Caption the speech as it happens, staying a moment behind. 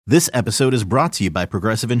This episode is brought to you by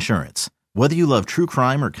Progressive Insurance. Whether you love true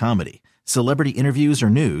crime or comedy, celebrity interviews or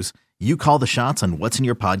news, you call the shots on what's in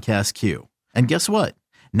your podcast queue. And guess what?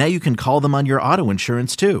 Now you can call them on your auto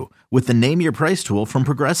insurance too with the Name Your Price tool from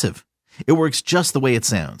Progressive. It works just the way it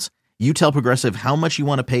sounds. You tell Progressive how much you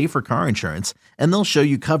want to pay for car insurance, and they'll show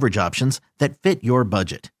you coverage options that fit your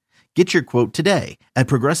budget. Get your quote today at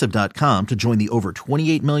Progressive.com to join the over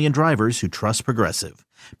 28 million drivers who trust Progressive.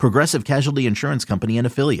 Progressive Casualty Insurance Company and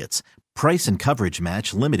Affiliates. Price and coverage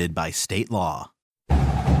match limited by state law.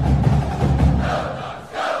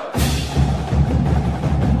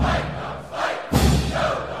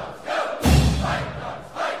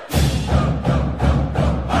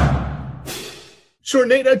 Sure,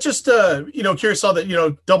 Nate. I just curious, saw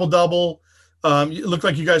that double. It looked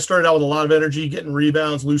like you guys started out with a lot of energy, getting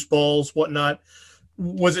rebounds, loose balls, whatnot.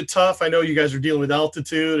 Was it tough? I know you guys are dealing with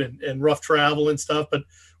altitude and rough travel and stuff, but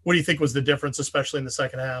what do you think was the difference, especially in the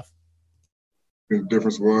second half? The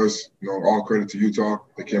difference was, all credit to Utah.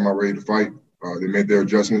 They came out ready to fight. They made their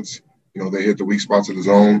adjustments. They hit the weak spots of the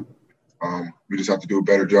zone. We just have to do a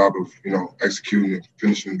better job of, executing and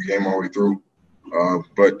finishing the game all the way through.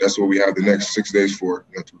 But that's what we have the next 6 days for,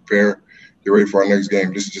 to prepare, get ready for our next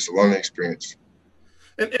game. This is just a learning experience.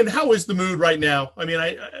 And how is the mood right now? I mean,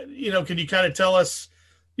 can you kind of tell us,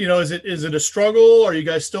 is it a struggle? Are you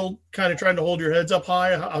guys still kind of trying to hold your heads up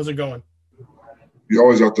high? How's it going? You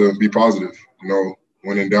always have to be positive.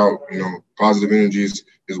 When in doubt, positive energy is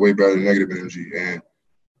way better than negative energy. And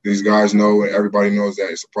these guys know, and everybody knows that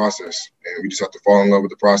it's a process. And we just have to fall in love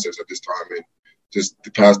with the process at this time. And just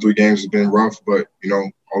the past 3 games has been rough, but,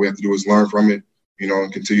 all we have to do is learn from it,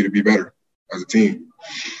 and continue to be better as a team.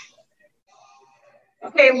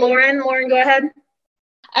 Okay, Lauren, go ahead.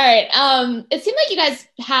 All right. It seemed like you guys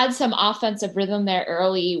had some offensive rhythm there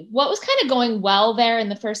early. What was kind of going well there in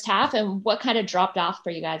the first half, and what kind of dropped off for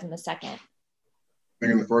you guys in the second? I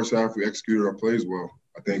think in the first half we executed our plays well.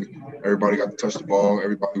 I think everybody got to touch the ball.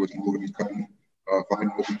 Everybody was moving, cutting,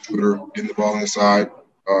 finding open shooter, getting the ball inside.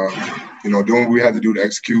 Doing what we had to do to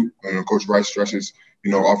execute. And Coach Rice stresses,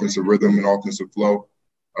 offensive rhythm and offensive flow.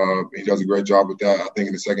 He does a great job with that. I think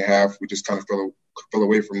in the second half we just kind of fell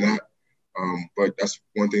away from that. But that's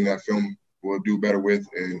one thing that film will do better with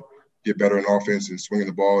and get better in offense and swinging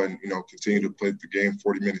the ball and, continue to play the game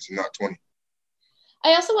 40 minutes and not 20.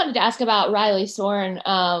 I also wanted to ask about Riley Soren.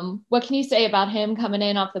 What can you say about him coming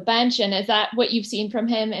in off the bench, and is that what you've seen from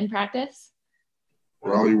him in practice?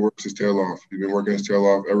 Riley works his tail off. He's been working his tail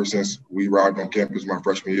off ever since we arrived on campus my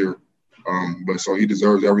freshman year. So he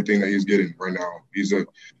deserves everything that he's getting right now. He's a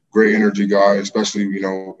great energy guy, especially,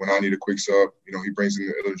 when I need a quick sub. He brings in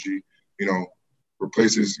the energy,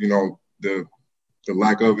 replaces, the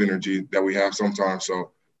lack of energy that we have sometimes. So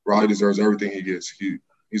Riley deserves everything he gets.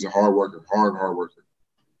 He's a hard worker, hard worker.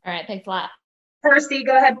 All right, thanks a lot. Percy,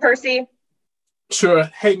 go ahead, Percy. Sure.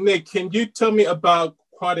 Hey, Nick, can you tell me about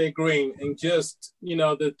Quade Green and just,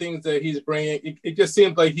 the things that he's bringing? It just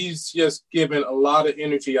seems like he's just giving a lot of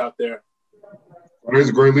energy out there. Well, he's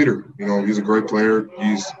a great leader. He's a great player.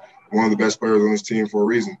 He's one of the best players on this team for a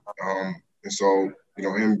reason. And so,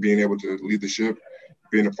 him being able to lead the ship,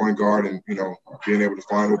 being a point guard and, being able to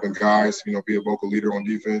find open guys, be a vocal leader on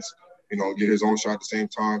defense, get his own shot at the same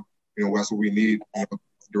time, that's what we need for the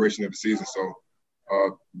duration of the season.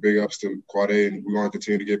 So big ups to Quade, and we're going to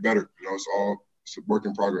continue to get better. It's a work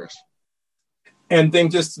in progress. And then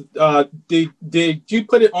just did you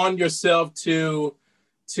put it on yourself to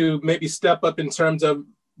maybe step up in terms of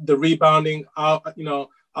the rebounding?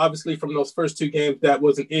 Obviously from those first 2 games that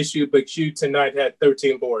was an issue, but you tonight had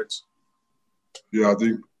 13 boards. Yeah, I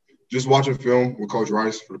think just watching film with Coach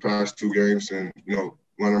Rice for the past 2 games and,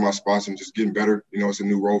 learning my spots and just getting better. It's a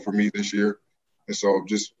new role for me this year. And so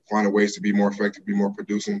just finding ways to be more effective, be more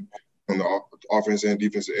producing on the offense and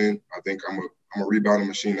defensive end. I think I'm a rebounding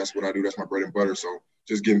machine. That's what I do. That's my bread and butter. So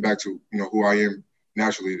just getting back to, who I am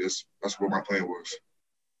naturally, that's what my plan was.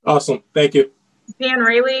 Awesome. Thank you. Dan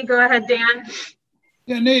Rayleigh, go ahead, Dan.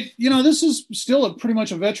 Yeah, Nate, this is still a pretty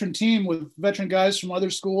much a veteran team with veteran guys from other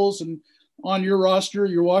schools and on your roster,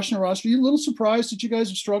 your Washington roster. Are you a little surprised that you guys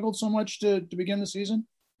have struggled so much to begin the season?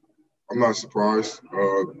 I'm not surprised.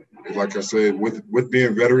 Like I said, with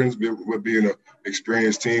being veterans, with being an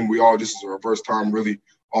experienced team, this is our first time really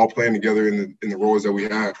all playing together in the roles that we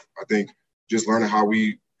have. I think just learning how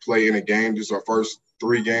we play in a game, this is our first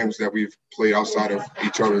 3 games that we've played outside of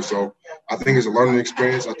each other. So I think it's a learning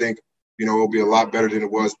experience. I think, it'll be a lot better than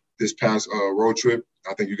it was this past road trip.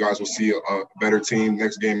 I think you guys will see a better team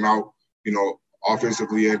next game out,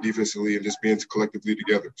 offensively and defensively, and just being collectively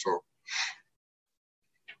together. So.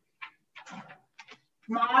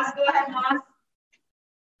 Moz, go ahead, Moz.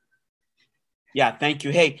 Yeah, thank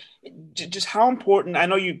you. Hey, just how important, I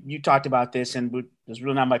know you talked about this, and there's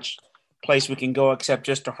really not much place we can go except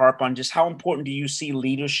just to harp on just how important do you see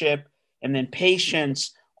leadership and then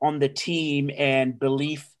patience on the team and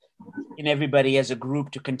belief in everybody as a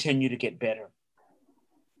group to continue to get better?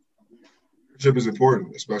 Leadership is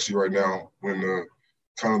important, especially right now when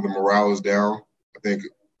kind of the morale is down. I think,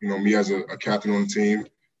 me as a captain on the team,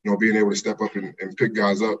 being able to step up and pick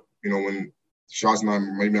guys up, when shots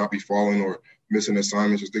may not be falling or missing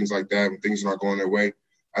assignments or things like that, when things are not going their way.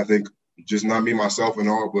 I think just not me, myself and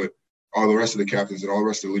all, but all the rest of the captains and all the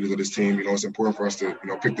rest of the leaders of this team, it's important for us to,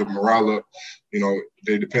 pick the morale up.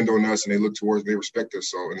 They depend on us and they look towards, they respect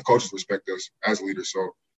us. So, and the coaches respect us as leaders.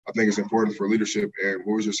 So I think it's important for leadership. And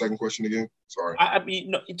what was your second question again? Sorry. I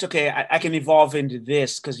mean, no, it's okay. I can evolve into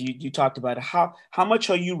this because you talked about it. How much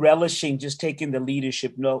are you relishing just taking the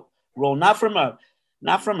leadership role, not from a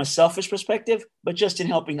selfish perspective, but just in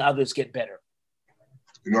helping others get better?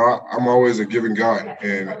 I'm always a giving guy.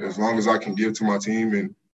 And as long as I can give to my team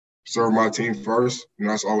and serve my team first,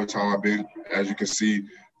 that's always how I've been. As you can see,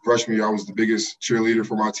 freshman year, I was the biggest cheerleader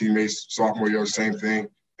for my teammates. Sophomore year, same thing,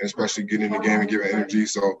 and especially getting in the game and giving energy.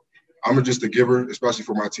 So I'm just a giver, especially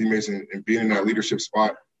for my teammates, and being in that leadership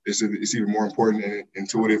spot, it's even more important and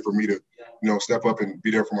intuitive for me to, step up and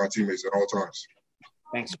be there for my teammates at all times.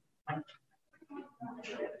 Thanks.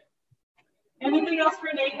 Anything else for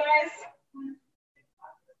Nate, guys?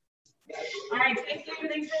 All right, thank you.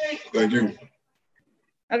 Thanks, Nate. Thank you.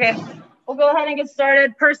 Okay, we'll go ahead and get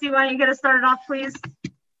started. Percy, why don't you get us started off, please?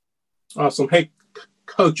 Awesome. Hey,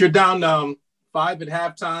 Coach, you're down 5 at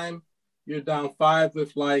halftime. You're down 5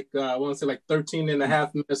 with I want to say 13 and a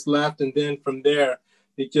half minutes left. And then from there,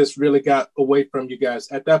 it just really got away from you guys.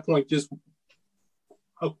 At that point,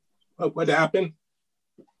 what happened?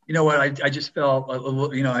 You know what? I just felt a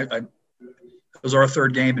little, it was our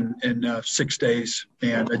third game in 6 days.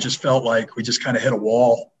 And I just felt like we just kind of hit a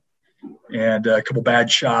wall and a couple bad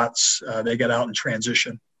shots. They got out in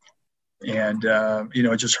transition. And,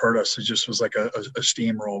 it just hurt us. It just was like a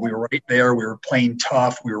steamroll. We were right there. We were playing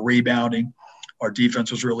tough. We were rebounding. Our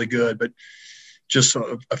defense was really good. But just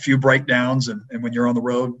a few breakdowns. And when you're on the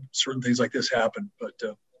road, certain things like this happen. But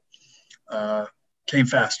came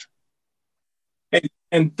fast.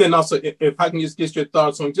 And then also, if I can just get your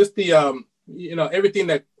thoughts on just the, everything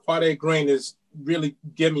that Quade Green is really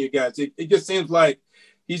giving you guys. It just seems like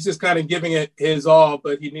he's just kind of giving it his all,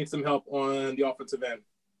 but he needs some help on the offensive end.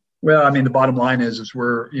 Well, I mean, the bottom line is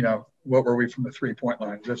we're, what were we from the 3-point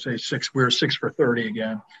line? Let's say we're 6 for 30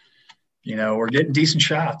 again. We're getting decent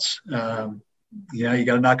shots. You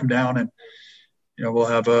got to knock them down, and, we'll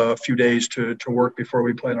have a few days to work before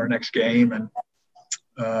we play in our next game. And,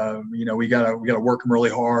 we got to work them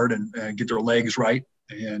really hard and get their legs right.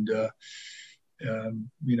 And,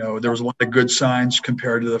 there was a lot of good signs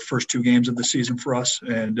compared to the first 2 games of the season for us.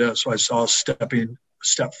 And so I saw us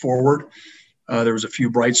step forward. There was a few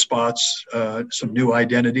bright spots, some new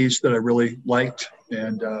identities that I really liked,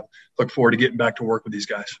 and look forward to getting back to work with these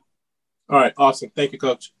guys. All right. Awesome. Thank you,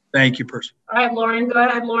 Coach. Thank you, Percy. All right, Lauren, go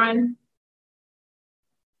ahead, Lauren.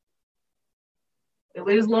 We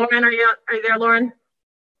lose Lauren. Are you there, Lauren?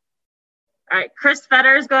 All right, Chris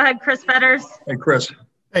Fetters. Go ahead, Chris Fetters. Hey, Chris.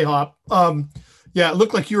 Hey, Hop. Yeah, it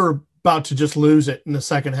looked like you were about to just lose it in the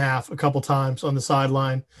second half a couple times on the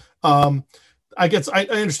sideline. I guess I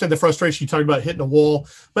understand the frustration you talked about hitting a wall,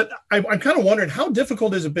 but I'm kind of wondering how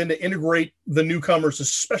difficult has it been to integrate the newcomers,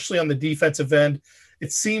 especially on the defensive end?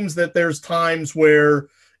 It seems that there's times where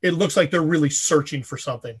it looks like they're really searching for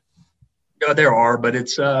something. Yeah, there are, but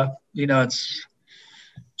it's it's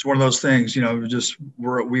one of those things. We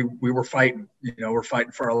were fighting. We're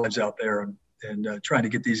fighting for our lives out there, and trying to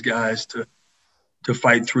get these guys to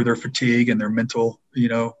fight through their fatigue and their mental,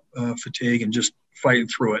 fatigue, and just fighting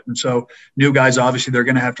through it. And so new guys, obviously they're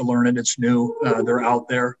going to have to learn it. It's new. They're out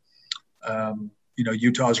there.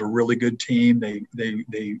 Utah's a really good team.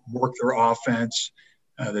 They work their offense.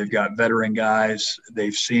 They've got veteran guys.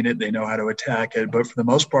 They've seen it. They know how to attack it. But for the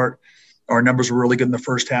most part, our numbers were really good in the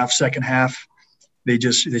first half. Second half, they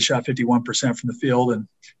shot 51% from the field, and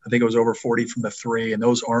I think it was over 40 from the 3. And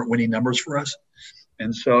those aren't winning numbers for us.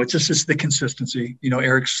 And so it's just the consistency.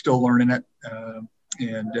 Eric's still learning it,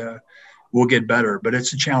 and we'll get better. But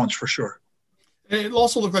it's a challenge for sure. And it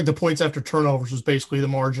also looked like the points after turnovers was basically the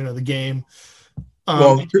margin of the game.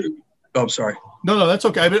 Sorry. No, that's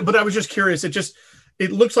okay. But I was just curious.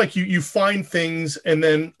 It looks like you find things, and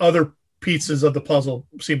then other pieces of the puzzle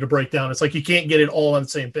seem to break down. It's like you can't get it all on the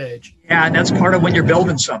same page. Yeah, and that's part of when you're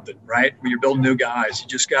building something, right? When you're building new guys,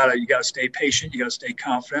 you gotta stay patient. You gotta stay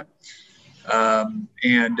confident.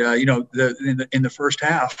 In the first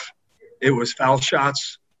half, it was foul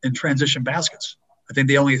shots and transition baskets. I think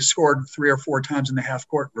they only scored 3 or 4 times in the half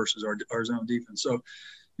court versus our zone defense. So,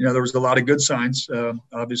 there was a lot of good signs.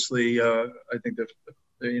 Obviously, I think that,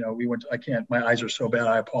 we went. My eyes are so bad.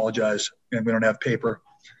 I apologize, and we don't have paper.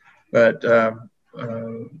 But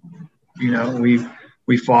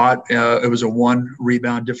we fought. It was a 1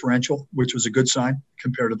 rebound differential, which was a good sign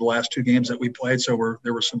compared to the last 2 games that we played. So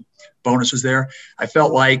there were some bonuses there. I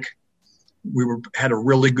felt like we had a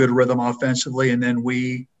really good rhythm offensively, and then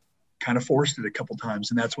we kind of forced it a couple times,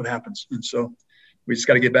 and that's what happens. And so we just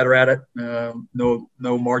got to get better at it. No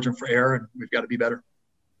margin for error, and we've got to be better.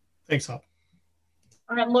 Thanks, Hop.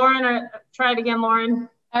 All right, Lauren, try it again, Lauren.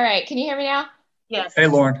 All right, can you hear me now? Yes. Hey,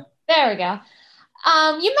 Lauren. There we go.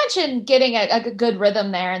 You mentioned getting a good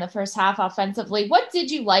rhythm there in the first half offensively. What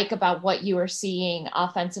did you like about what you were seeing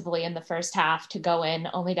offensively in the first half to go in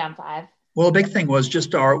only down 5? Well, the big thing was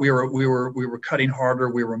just we were cutting harder,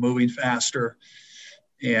 we were moving faster,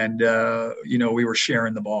 and we were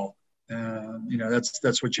sharing the ball.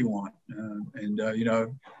 That's what you want.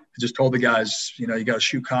 I just told the guys, you got to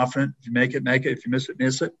shoot confident. If you make it, make it. If you miss it,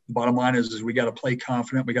 miss it. The bottom line is we got to play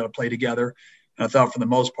confident. We got to play together. And I thought for the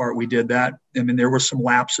most part we did that. I mean, there were some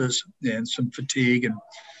lapses and some fatigue, and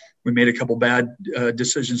we made a couple bad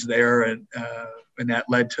decisions there, and that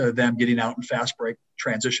led to them getting out in fast break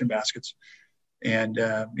transition baskets. And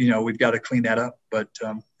we've got to clean that up. But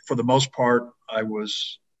for the most part, I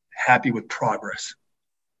was happy with progress.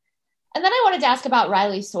 And then I wanted to ask about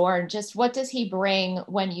Riley Sorn. Just what does he bring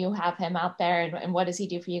when you have him out there, and what does he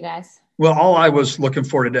do for you guys? Well, all I was looking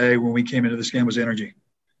for today when we came into this game was energy.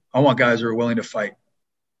 I want guys who are willing to fight.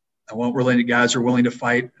 I want guys who are willing to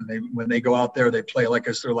fight, and when they go out there, they play like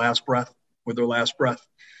it's their last breath,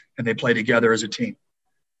 and they play together as a team.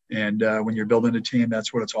 And when you're building a team,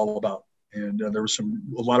 that's what it's all about. And there was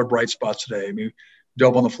a lot of bright spots today. I mean,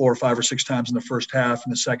 dove on the floor 5 or 6 times in the first half. In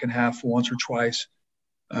the second half, once or twice.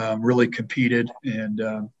 Really competed,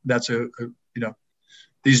 and that's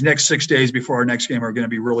these next 6 days before our next game are going to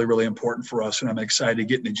be really, really important for us, and I'm excited to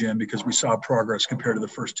get in the gym because we saw progress compared to the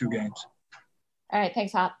first 2 games. All right,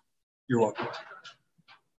 thanks, Hop. You're welcome.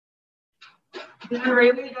 Dan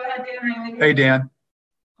Rayleigh, go ahead, Dan Rayleigh. Hey, Dan.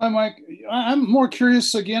 Hi, Mike. I'm more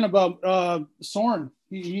curious again about Sorn.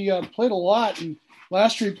 He played a lot, and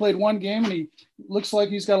last year he played 1 game, and he looks like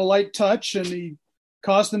he's got a light touch, and he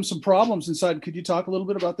caused them some problems inside. Could you talk a little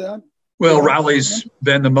bit about that? Well, Riley's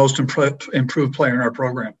been the most improved player in our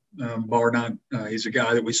program, bar none. He's a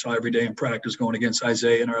guy that we saw every day in practice going against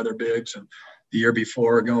Isaiah and our other bigs, and the year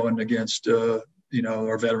before going against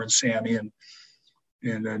our veteran Sammy and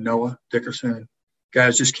Noah Dickerson.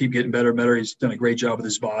 Guys just keep getting better and better. He's done a great job with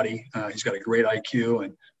his body. He's got a great IQ,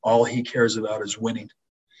 and all he cares about is winning.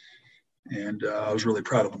 And I was really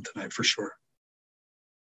proud of him tonight for sure.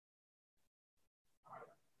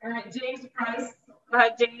 All right, James Price. Go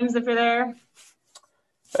ahead, James, if you're there.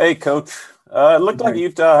 Hey, Coach. It looked like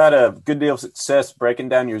Utah had a good deal of success breaking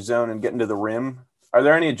down your zone and getting to the rim. Are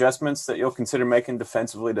there any adjustments that you'll consider making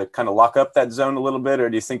defensively to kind of lock up that zone a little bit, or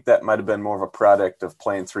do you think that might have been more of a product of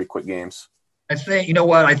playing 3 quick games? I think, you know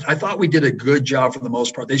what, I thought we did a good job for the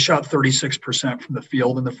most part. They shot 36% from the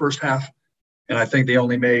field in the first half, and I think they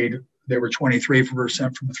were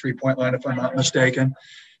 23% from the three-point line, if I'm not mistaken.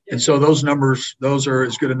 And so those numbers, those are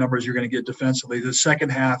as good a numbers you're going to get defensively. The second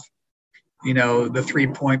half, the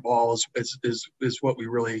 3-point ball is what we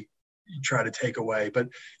really try to take away. But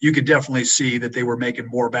you could definitely see that they were making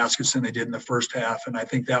more baskets than they did in the first half. And I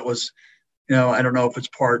think that was, I don't know if it's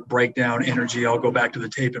part breakdown energy. I'll go back to the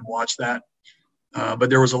tape and watch that. But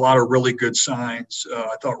there was a lot of really good signs.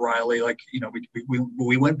 I thought Riley,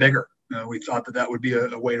 we went bigger. We thought that would be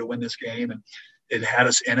a way to win this game, and it had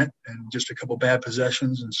us in it. And just a couple bad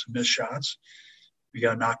possessions and some missed shots, we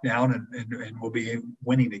got knocked down, and we'll be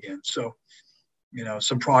winning again. So,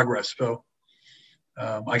 some progress. So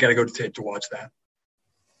I got to go to tape to watch that.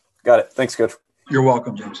 Got it. Thanks, Coach. You're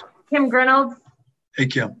welcome, James. Kim Grinolds. Hey,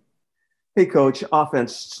 Kim. Hey, Coach.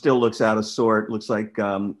 Offense still looks out of sort. Looks like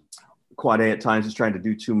Quade at times is trying to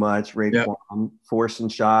do too much. Raekwon forcing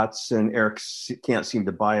shots, and Eric can't seem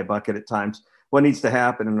to buy a bucket at times. What needs to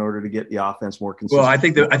happen in order to get the offense more consistent? Well, I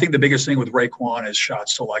think the biggest thing with Raekwon is shot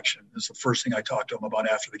selection. It's the first thing I talked to him about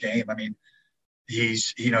after the game. I mean,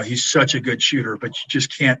 he's such a good shooter, but you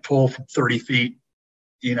just can't pull from 30 feet,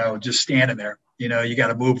 just standing there. You got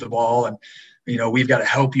to move the ball, and we've got to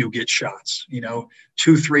help you get shots.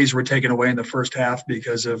 2 threes were taken away in the first half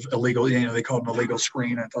because of illegal, they called them illegal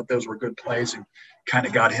screen. I thought those were good plays and kind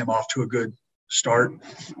of got him off to a good start.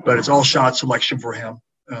 But it's all shot selection for him.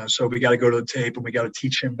 So we got to go to the tape, and we got to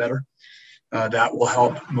teach him better. That will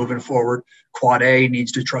help moving forward. Quad A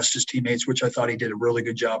needs to trust his teammates, which I thought he did a really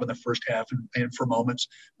good job in the first half. And for moments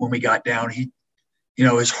when we got down,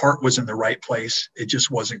 his heart was in the right place. It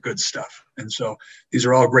just wasn't good stuff. And so these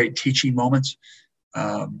are all great teaching moments.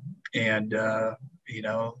 The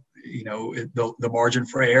margin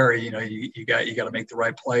for error, you got to make the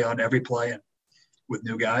right play on every play. And with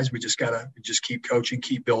new guys, we just keep coaching,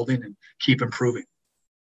 keep building, and keep improving.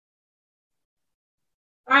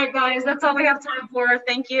 All right, guys, that's all we have time for.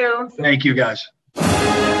 Thank you. Thank you, guys.